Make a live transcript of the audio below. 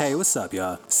what's up,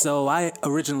 y'all? So I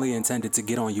originally intended to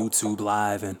get on YouTube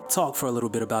Live and talk for a little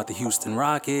bit about the Houston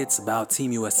Rockets, about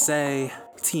Team USA,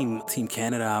 Team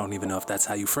Canada. I don't even know if that's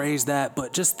how you phrase that,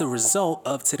 but just the result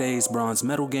of today's bronze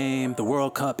medal game, the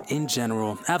World Cup in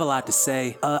general. I have a lot to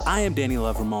say. I am Danny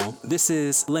Love Ramon. This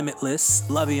is Limitless,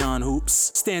 LOVIE'on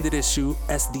HOOPZ, Standard Issue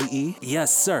SDE.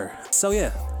 Yes, sir. So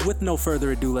yeah, with no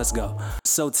further ado, let's go.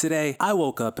 So today, I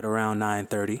woke up at around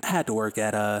 9:30. I had to work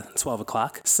at 12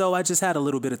 o'clock. So I just had a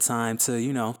little bit of time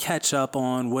to, catch up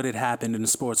on what had happened in the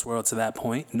sports world to that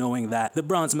point, knowing that the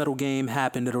bronze medal game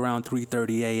happened at around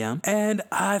 3:30 a.m. And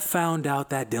I found out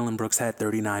that Dylan Brooks had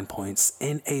 39 points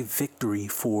in a victory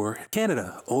for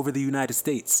Canada over the United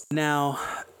States. Now,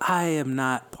 I am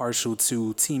not partial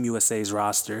to Team USA's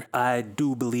roster. I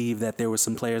do believe that there were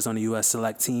some players on the US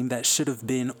select team that should have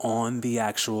been on the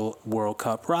actual World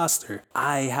Cup roster.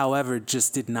 I, however,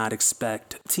 just did not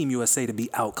expect Team USA to be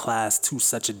outclassed to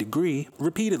such a degree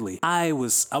repeatedly. I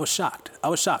was shocked. I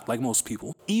was shocked, like most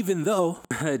people. Even though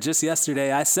just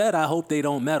yesterday I said I hope they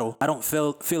don't medal. I don't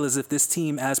feel as if this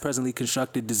team, as presently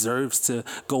constructed, deserves to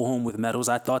go home with medals.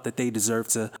 I thought that they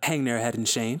deserved to hang their head in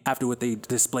shame after what they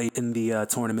displayed in the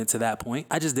tournament to that point.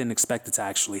 I just didn't expect it to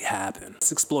actually happen.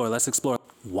 Let's explore.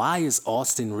 Why is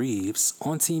Austin Reeves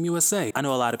on Team USA? I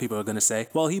know a lot of people are going to say,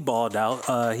 well, he balled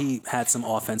out. He had some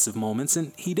offensive moments,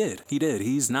 and he did.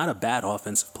 He's not a bad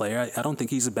offensive player. I don't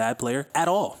think he's a bad player at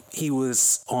all. He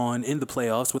was in the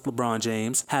playoffs with LeBron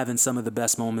James, having some of the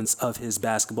best moments of his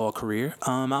basketball career.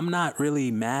 I'm not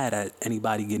really mad at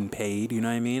anybody getting paid, you know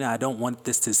what I mean? I don't want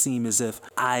this to seem as if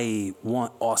I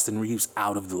want Austin Reeves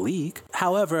out of the league.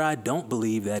 However, I don't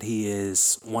believe that he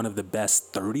is one of the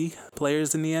best 30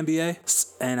 players in the NBA.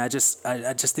 And I just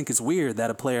think it's weird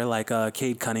that a player like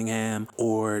Cade Cunningham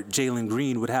or Jalen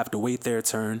Green would have to wait their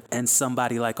turn, and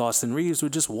somebody like Austin Reeves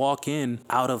would just walk in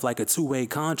out of like a two-way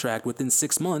contract within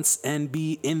 6 months and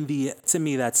be in the. To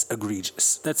me, that's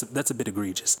egregious. That's a bit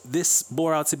egregious. This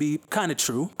bore out to be kind of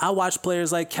true. I watch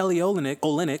players like Kelly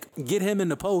Olynyk get him in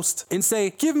the post and say,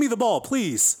 "Give me the ball,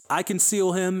 please. I can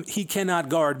seal him. He cannot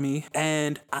guard me."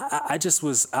 And I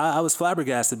was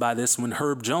flabbergasted by this when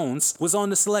Herb Jones was on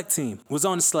the select team.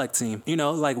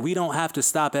 We don't have to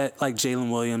stop at like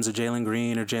Jalen Williams or Jalen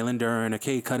Green or Jalen Duren or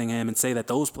Cade Cunningham and say that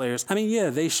those players,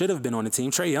 they should have been on the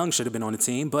team. Trae Young should have been on the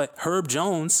team, but Herb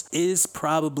Jones is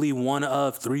probably one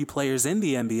of 3 players in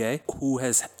the NBA who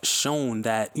has shown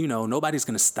that, nobody's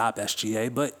going to stop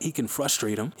SGA, but he can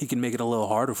frustrate him. He can make it a little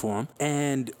harder for him.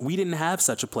 And we didn't have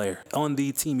such a player on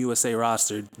the Team USA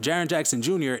roster. Jaren Jackson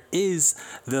Jr. is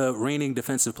the reigning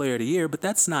defensive player of the year, but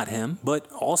that's not him.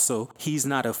 But also, he's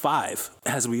not a 5,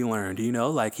 as we learned,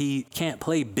 he can't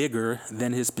play bigger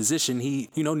than his position. He,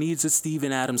 needs a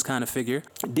Steven Adams kind of figure.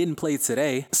 Didn't play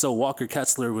today, so Walker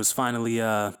Kessler was finally,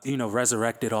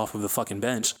 resurrected off of the fucking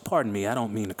bench. Pardon me, I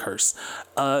don't mean to curse.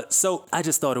 So I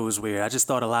just thought it was weird. I just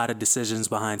thought a lot of decisions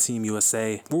behind Team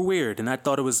USA were weird, and I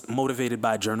thought it was motivated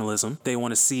by journalism. They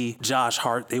want to see Josh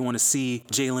Hart. They want to see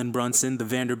Jalen Brunson, the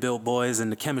Vanderbilt boys,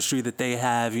 and the chemistry that they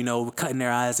have, cutting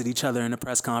their eyes at each other in the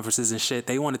press conferences and shit.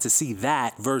 They wanted to see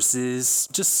that versus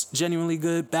just genuinely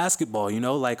good basketball,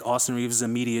 like Austin Reeves is a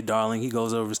media darling. He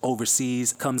goes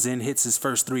overseas, comes in, hits his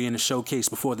first 3 in the showcase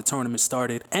before the tournament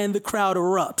started, and the crowd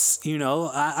erupts.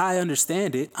 I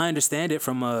understand it. I understand it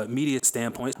from a media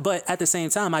standpoint, but at the same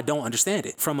time, I don't understand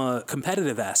it from a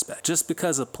competitive aspect. Just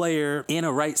because a player in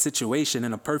a right situation,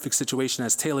 in a perfect situation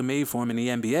that's tailor-made for him in the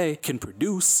NBA, can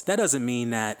produce, that doesn't mean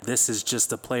that this is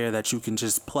just a player that you can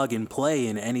just plug and play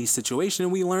in any situation.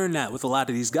 And we learned that with a lot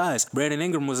of these guys. Brandon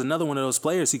Ingram was another one of those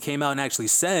players. He came out and actually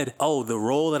said, "Oh, the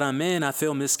role that I'm in, I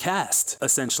feel miscast,"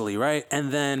 essentially, right?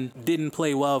 And then didn't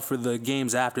play well for the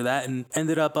games after that and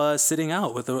ended up sitting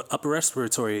out with an upper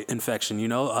respiratory infection,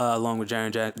 along with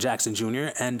Jaren Jackson Jr.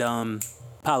 and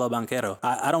Paolo Banchero.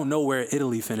 I don't know where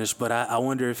Italy finished, but I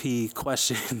wonder if he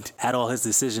questioned at all his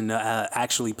decision to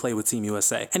actually play with Team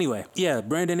USA. Anyway, yeah,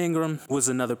 Brandon Ingram was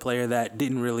another player that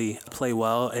didn't really play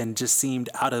well and just seemed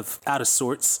out of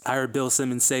sorts. I heard Bill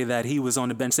Simmons say that he was on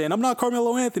the bench saying, "I'm not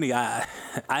Carmelo Anthony." I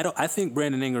think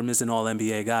Brandon Ingram is an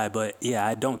all-NBA guy, but yeah,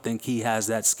 I don't think he has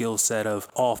that skill set of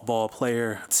off-ball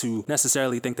player to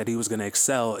necessarily think that he was going to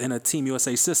excel in a Team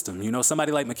USA system.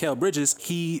 Somebody like Mikal Bridges,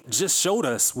 he just showed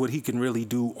us what he can really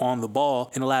do on the ball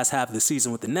in the last half of the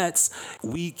season with the Nets.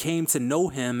 We came to know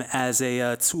him as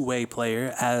a two-way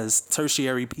player, as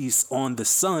tertiary piece on the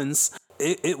Suns.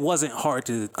 it wasn't hard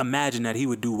to imagine that he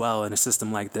would do well in a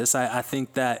system like this. I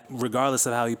think that regardless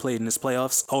of how he played in this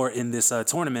playoffs or in this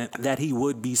tournament, that he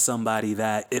would be somebody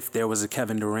that if there was a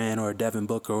Kevin Durant or a Devin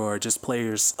Booker or just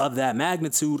players of that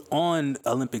magnitude on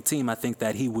Olympic team, I think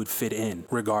that he would fit in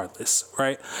regardless,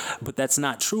 right? But that's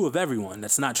not true of everyone.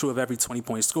 That's not true of every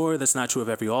 20-point scorer. That's not true of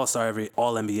every All-Star, every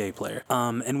All-NBA player.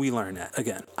 And we learn that.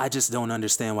 Again, I just don't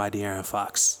understand why De'Aaron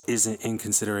Fox isn't in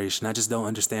consideration. I just don't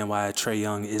understand why Trae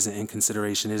Young isn't in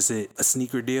consideration. Is it a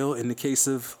sneaker deal in the case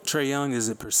of Trae Young? Is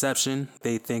it perception?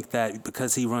 They think that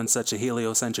because he runs such a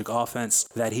heliocentric offense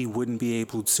that he wouldn't be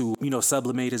able to,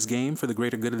 sublimate his game for the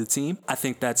greater good of the team. I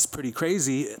think that's pretty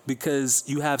crazy because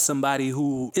you have somebody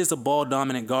who is a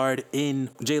ball-dominant guard in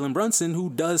Jalen Brunson who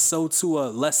does so to a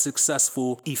less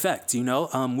successful effect,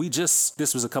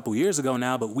 this was a couple years ago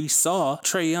now, but we saw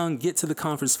Trae Young get to the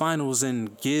conference finals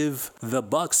and give the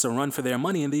Bucks a run for their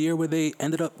money in the year where they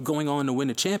ended up going on to win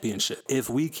a championship. If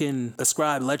we can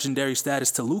ascribe legendary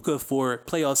status to Luka for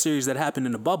playoff series that happened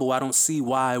in the bubble, I don't see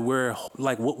why we're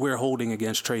like what we're holding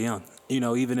against Trae Young.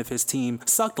 Even if his team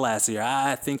sucked last year,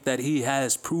 I think that he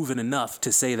has proven enough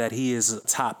to say that he is a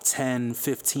top 10,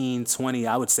 15, 20,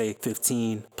 I would say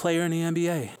 15 player in the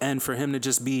NBA. And for him to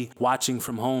just be watching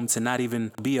from home, to not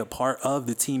even be a part of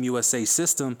the Team USA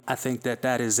system, I think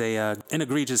that is an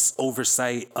egregious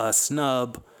oversight, a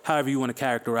snub. However you want to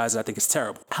characterize it, I think it's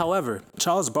terrible. However,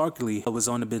 Charles Barkley was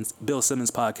on the Bill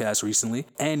Simmons podcast recently,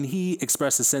 and he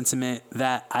expressed a sentiment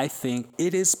that I think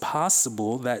it is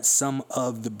possible that some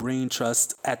of the brain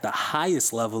trust at the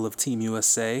highest level of Team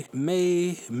USA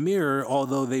may mirror,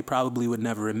 although they probably would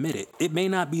never admit it. It may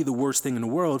not be the worst thing in the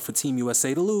world for Team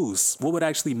USA to lose. What would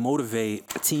actually motivate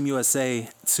Team USA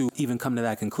to even come to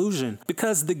that conclusion?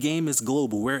 Because the game is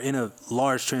global. We're in a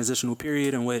large transitional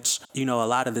period in which, a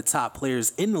lot of the top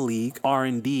players in the league are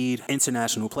indeed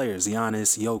international players.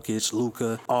 Giannis, Jokic,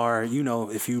 Luka are,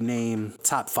 if you name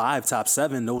top 5, top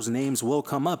 7, those names will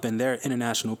come up and they're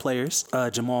international players.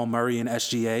 Jamal Murray and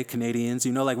SGA, Canadians,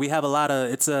 we have a lot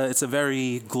of, it's a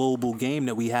very global game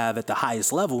that we have at the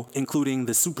highest level, including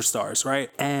the superstars, right?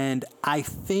 And I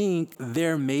think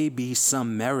there may be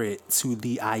some merit to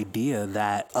the idea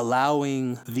that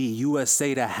allowing the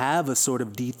USA to have a sort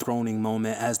of dethroning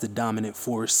moment as the dominant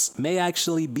force may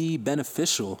actually be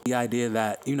beneficial. The idea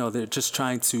that, they're just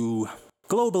trying to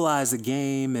globalize the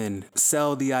game and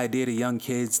sell the idea to young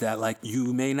kids that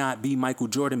you may not be Michael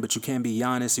Jordan, but you can be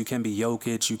Giannis, you can be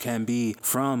Jokic, you can be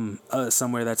from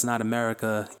somewhere that's not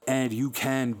America, and you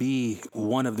can be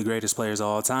one of the greatest players of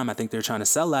all time. I think they're trying to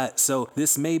sell that. So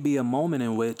this may be a moment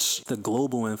in which the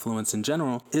global influence in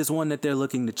general is one that they're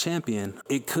looking to champion.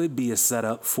 It could be a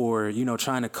setup for,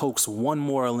 trying to coax one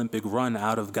more Olympic run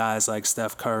out of guys like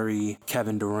Steph Curry,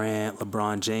 Kevin Durant,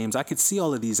 LeBron James. I could see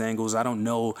all of these angles. I don't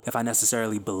know if I necessarily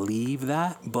believe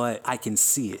that, but I can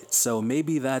see it. So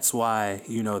maybe that's why,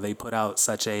 they put out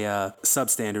such a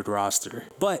substandard roster.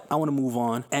 But I want to move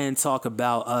on and talk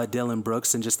about Dillon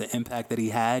Brooks and just the impact that he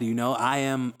had. I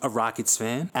am a Rockets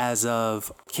fan as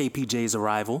of KPJ's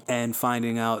arrival and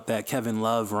finding out that Kevin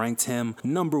Love ranked him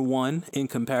number 1 in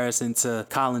comparison to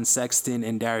Colin Sexton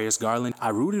and Darius Garland. I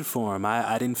rooted for him.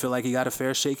 I didn't feel like he got a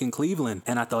fair shake in Cleveland,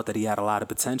 and I thought that he had a lot of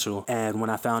potential. And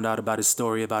when I found out about his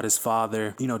story about his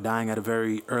father, dying at a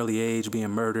very early age, being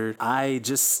murdered, I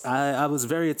was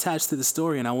very attached to the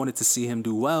story and I wanted to see him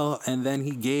do well. And then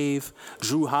he gave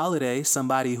Drew Holiday,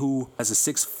 somebody who has a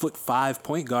 6'5"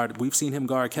 point guard, we've seen him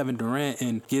guard Kevin Durant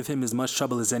and give him as much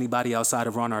trouble as anybody outside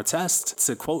of Ron Artest.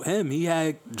 To quote him, he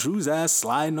had Drew's ass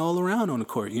sliding all around on the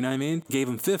court, you know what I mean? Gave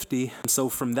him 50. And so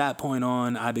from that point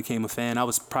on, I became a fan. I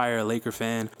was prior a Laker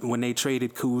fan. When they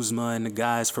traded Kuzma and the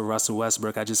guys for Russell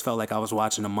Westbrook, I just felt like I was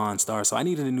watching a Monstar. So I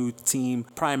needed a new team,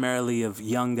 primarily of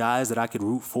young guys that I could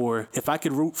root for. If I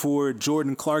could root for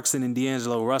Jordan Clarkson and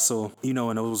D'Angelo Russell, in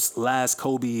those last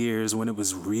Kobe years when it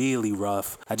was really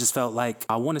rough, I just felt like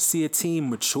I want to see a team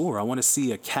mature. I want to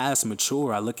see a cast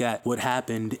mature. I look at what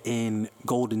happened in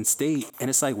Golden State and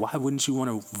it's like, why wouldn't you want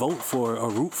to vote for or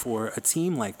root for a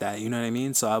team like that? You know what I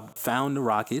mean? So I found the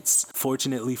Rockets.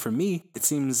 Fortunately for me, it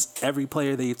seems every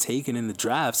player they've taken in the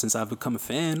draft since I've become a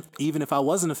fan, even if I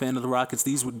wasn't a fan of the Rockets,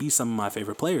 these would be some of my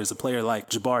favorite players. A player like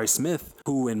Jabari Smith,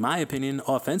 who in my opinion,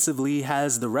 offensively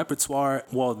has the repertoire,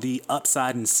 the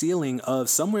upside and ceiling of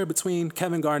somewhere between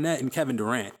Kevin Garnett and Kevin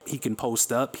Durant. He can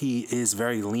post up. He is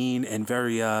very lean and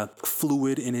very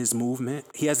fluid in his movement.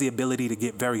 He has the ability to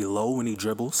get very low when he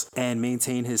dribbles and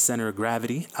maintain his center of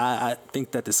gravity. I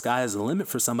think that the sky is the limit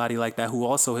for somebody like that who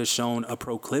also has shown a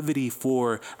proclivity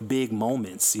for big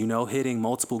moments, hitting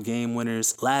multiple game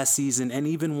winners last season and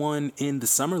even one in the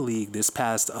summer league this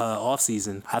past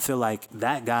offseason. I feel like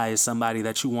that guy is somebody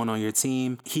that you want on your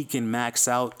team. He can max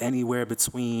out anywhere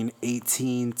between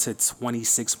 18 to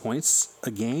 26 points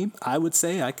a game. I would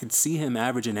say I could see him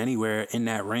averaging anywhere in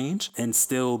that range and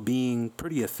still being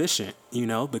pretty efficient,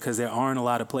 because there aren't a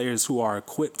lot of players who are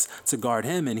equipped to guard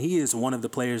him, and he is one of the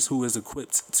players who is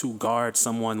equipped to guard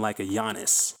someone like a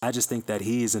Giannis. I just think that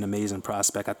he is an amazing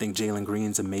prospect. I think Jalen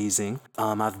Green's amazing.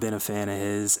 I've been a fan of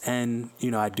his, and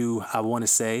I want to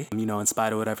say, in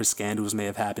spite of whatever scandals may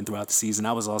have happened throughout the season,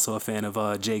 I was also a fan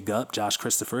of Josh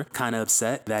Christopher. Kind of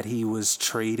upset that he was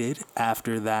traded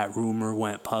after that rumor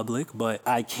went public, but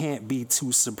I can't be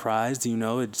too surprised.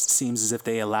 It seems as if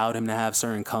they allowed him to have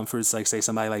certain comforts, like say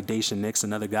somebody like Daishen Nix,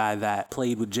 another guy that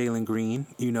played with Jalen Green,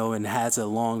 and has a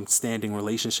long-standing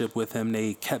relationship with him.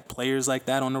 They kept players like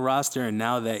that on the roster, and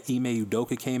now that Ime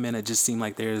Udoka came in, it just seemed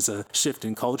like there's a shift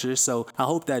in culture. So I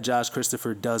hope that Josh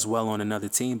Christopher does well on another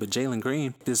team, but Jalen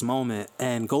Green, this moment,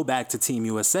 and go back to Team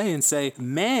USA and say,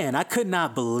 man, I could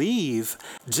not believe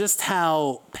just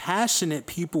how passionate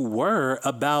people were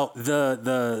about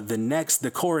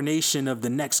the coronation of the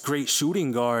next great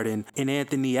shooting guard in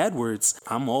Anthony Edwards.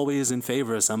 I'm always in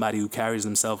favor of somebody who carries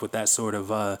himself with that sort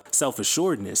of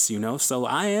self-assuredness, So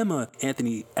I am a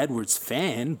Anthony Edwards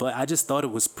fan, but I just thought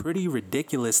it was pretty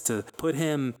ridiculous to put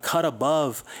him cut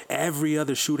above every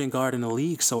other shooting guard in the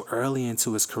league so early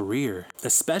into his career,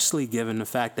 especially given the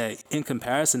fact that in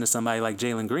comparison to somebody like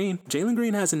Jalen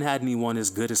Green hasn't had anyone as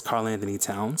good as Karl Anthony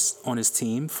Towns on his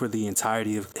team for the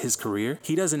entirety of his career.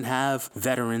 He doesn't have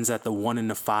veterans at the 1 and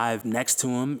the 5 next to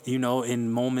him,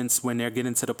 in moments when they're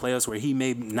getting to the playoffs where he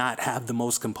may not have the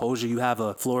most composure. You have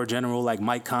a floor general like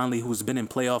Mike Conley, who's been in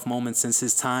playoff moments since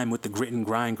his time with the grit and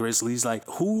grind Grizzlies. Like,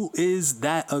 who is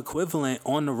that equivalent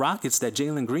on the Rockets that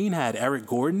Jalen Green had? Eric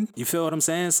Gordon? You feel what I'm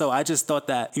saying? So I just thought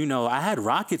that, I had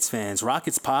Rockets fans,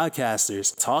 Rockets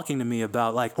podcasters talking to me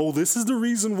about like, oh, this is the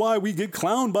reason why we get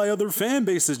clowned by other fan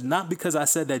bases. Not because I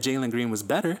said that Jalen Green was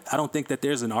better. I don't think that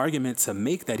there's an argument to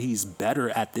make that he's better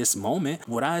at this moment.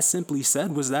 What I simply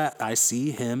said was that I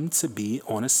see him to be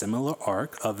on a similar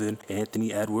arc of an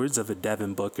Anthony Edwards, of a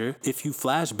Devin Booker. If you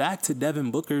flash back to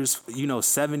Devin Booker's,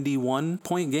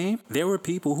 71-point game, there were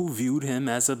people who viewed him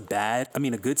as a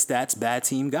good stats, bad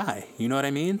team guy. You know what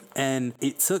I mean? And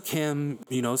it took him,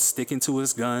 sticking to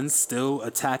his guns, still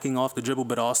attacking off the dribble,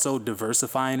 but also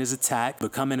diversifying his attack,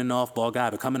 becoming an off-ball guy,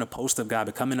 becoming a post-up guy,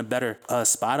 becoming a better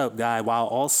spot-up guy, while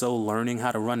also learning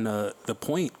how to run the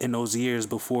point in those years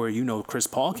before, Chris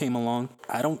Paul came along.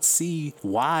 I don't see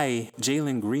why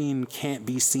Jalen Green can't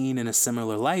be seen in a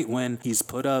similar light when he's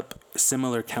put up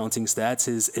similar counting stats.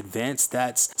 His advanced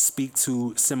stats speak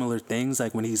to similar things,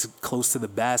 like when he's close to the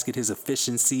basket, his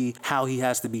efficiency, how he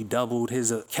has to be doubled,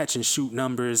 his catch and shoot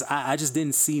numbers. I just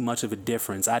didn't see much of a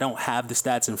difference. I don't have the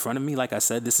stats in front of me. Like I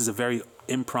said, this is a very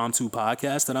impromptu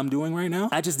podcast that I'm doing right now.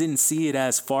 I just didn't see it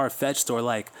as far-fetched or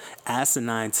like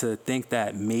asinine to think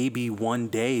that maybe one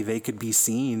day they could be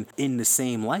seen in the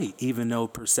same light, even though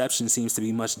perception seems to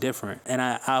be much different. And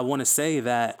I want to say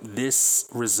that this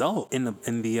result in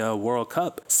the World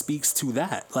Cup speaks to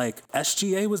that. Like,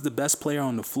 SGA was the best player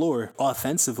on the floor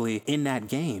offensively in that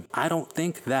game. I don't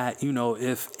think that,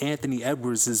 if Anthony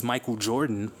Edwards is Michael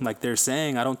Jordan, like they're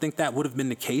saying, I don't think that would have been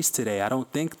the case today. I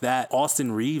don't think that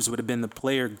Austin Reeves would have been the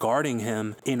player guarding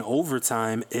him in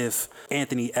overtime if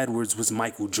Anthony Edwards was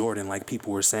Michael Jordan, like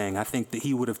people were saying. I think that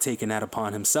he would have taken that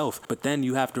upon himself. But then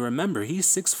you have to remember, he's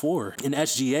 6'4", and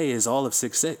SGA is all of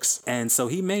 6'6", and so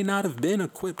he may not have been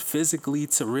equipped physically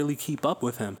to really keep up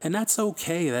with him. And that's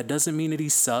okay. That doesn't mean that he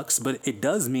sucks, but it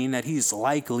does mean that he's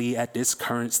likely at this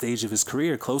current stage of his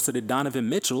career closer to Donovan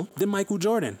Mitchell than Michael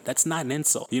Jordan. That's not an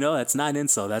insult. That's not an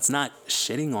insult. That's not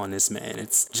shitting on this man.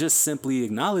 It's just simply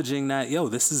acknowledging that,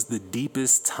 this is the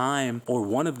deepest time or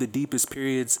one of the deepest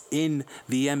periods in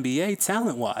the NBA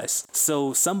talent-wise.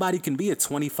 So somebody can be a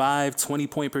 20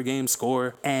 point per game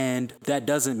scorer, and that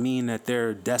doesn't mean that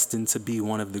they're destined to be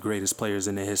one of the greatest players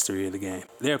in the history of the game.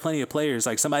 There are plenty of players,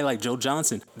 like somebody like Joe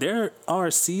Johnson. There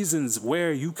are seasons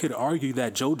where you could argue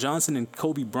that Joe Johnson and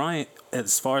Kobe Bryant,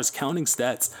 as far as counting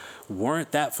stats,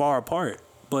 weren't that far apart.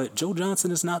 But Joe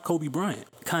Johnson is not Kobe Bryant.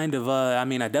 Kind of, I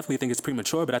definitely think it's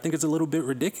premature, but I think it's a little bit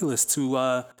ridiculous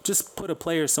to just put a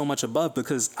player so much above,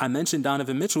 because I mentioned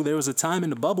Donovan Mitchell. There was a time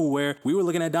in the bubble where we were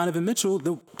looking at Donovan Mitchell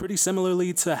pretty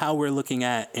similarly to how we're looking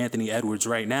at Anthony Edwards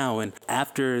right now. And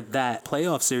after that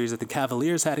playoff series that the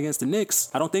Cavaliers had against the Knicks,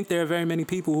 I don't think there are very many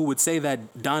people who would say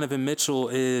that Donovan Mitchell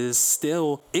is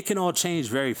still, it can all change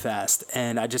very fast.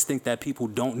 And I just think that people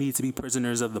don't need to be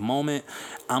prisoners of the moment.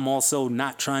 I'm also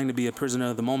not trying to be a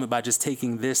prisoner of the moment by just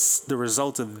taking the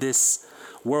result of this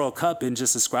World Cup and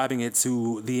just ascribing it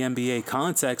to the NBA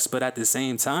context. But at the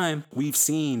same time, we've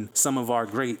seen some of our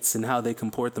greats and how they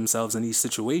comport themselves in these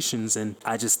situations. And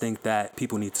I just think that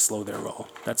people need to slow their roll.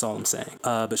 That's all I'm saying.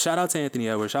 But shout out to Anthony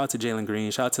Edwards, shout out to Jalen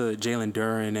Green, shout out to Jalen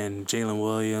Duren and Jalen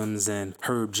Williams and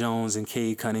Herb Jones and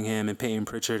Cade Cunningham and Peyton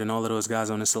Pritchard and all of those guys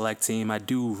on the select team. I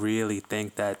do really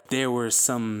think that there were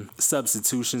some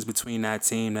substitutions between that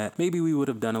team that maybe we would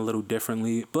have done a little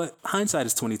differently, but hindsight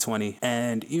is 2020.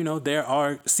 And, you know, there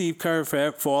are Steve Kerr,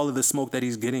 for all of the smoke that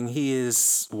he's getting, he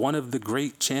is one of the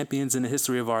great champions in the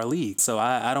history of our league. So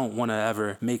I don't want to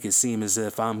ever make it seem as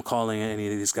if I'm calling any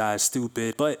of these guys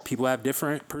stupid, but people have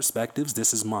different perspectives.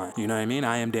 This is mine. You know what I mean?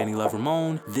 I am Danny Love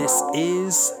Ramon. This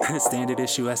is Standard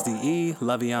Issue SDE,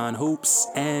 LOVIE'on HOOPZ,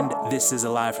 and this is a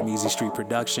live from Easy Street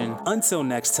production. Until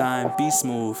next time, be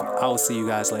smooth. I will see you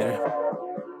guys later.